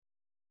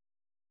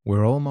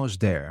We're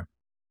almost there.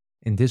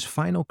 In this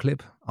final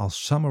clip, I'll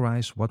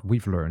summarize what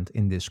we've learned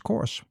in this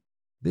course.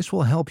 This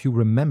will help you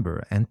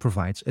remember and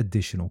provides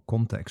additional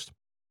context.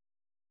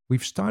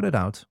 We've started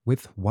out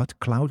with what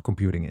cloud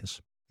computing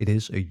is. It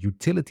is a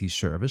utility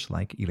service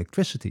like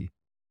electricity,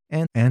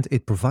 and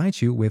it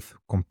provides you with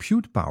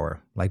compute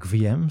power like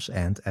VMs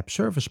and app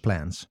service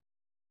plans,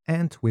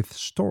 and with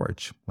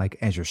storage like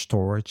Azure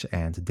Storage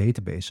and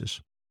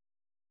databases.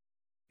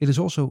 It is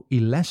also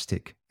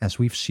elastic, as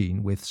we've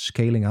seen with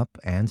scaling up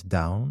and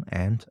down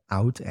and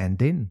out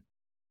and in.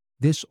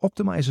 This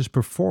optimizes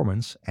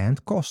performance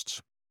and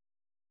costs.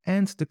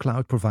 And the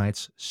cloud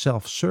provides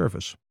self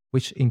service,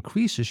 which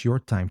increases your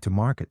time to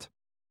market.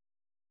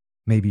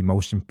 Maybe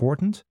most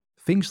important,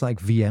 things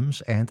like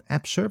VMs and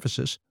app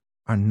services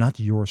are not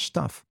your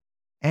stuff.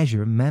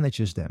 Azure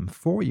manages them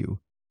for you,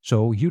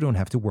 so you don't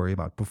have to worry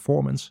about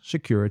performance,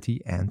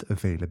 security, and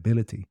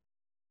availability.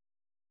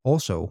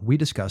 Also, we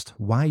discussed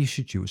why you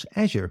should choose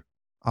Azure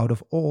out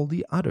of all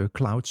the other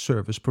cloud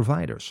service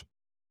providers.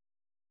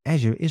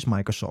 Azure is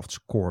Microsoft's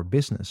core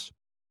business.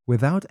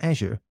 Without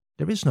Azure,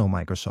 there is no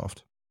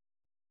Microsoft.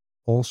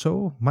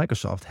 Also,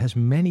 Microsoft has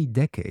many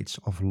decades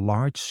of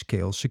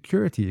large-scale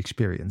security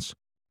experience,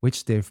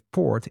 which they've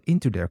poured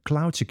into their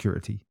cloud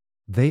security.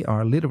 They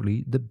are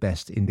literally the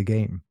best in the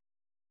game.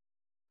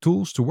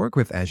 Tools to work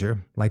with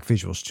Azure, like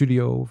Visual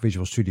Studio,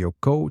 Visual Studio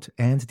Code,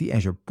 and the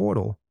Azure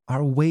Portal,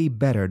 are way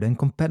better than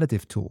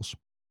competitive tools.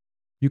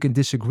 You can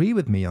disagree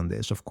with me on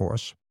this, of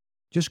course.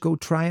 Just go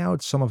try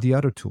out some of the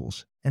other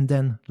tools and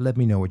then let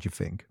me know what you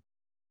think.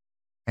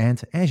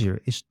 And Azure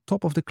is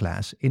top of the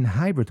class in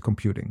hybrid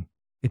computing.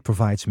 It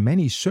provides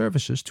many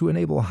services to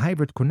enable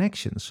hybrid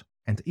connections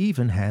and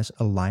even has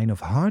a line of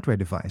hardware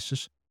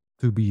devices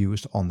to be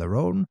used on their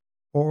own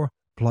or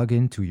plug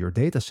into your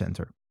data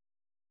center.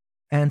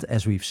 And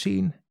as we've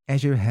seen,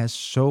 Azure has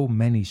so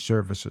many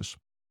services.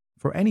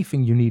 For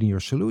anything you need in your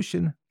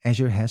solution,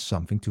 Azure has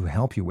something to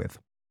help you with.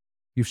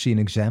 You've seen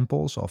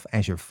examples of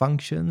Azure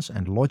Functions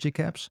and Logic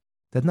apps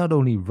that not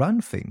only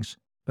run things,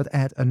 but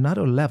add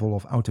another level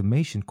of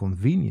automation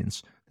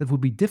convenience that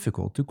would be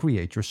difficult to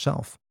create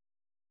yourself.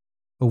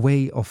 A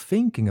way of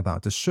thinking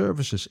about the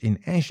services in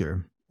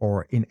Azure,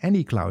 or in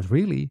any cloud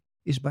really,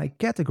 is by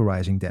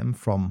categorizing them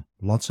from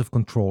lots of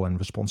control and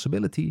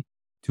responsibility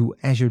to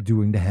Azure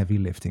doing the heavy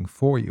lifting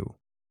for you.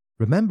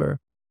 Remember,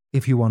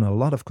 if you want a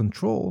lot of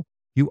control,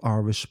 you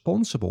are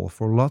responsible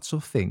for lots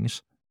of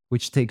things,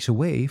 which takes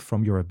away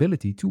from your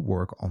ability to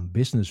work on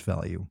business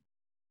value.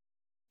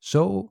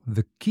 So,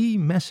 the key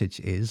message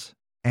is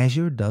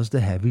Azure does the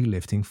heavy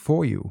lifting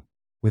for you,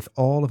 with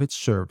all of its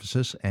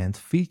services and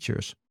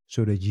features,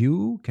 so that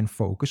you can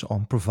focus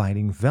on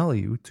providing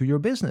value to your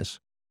business.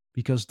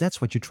 Because that's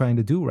what you're trying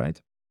to do,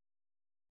 right?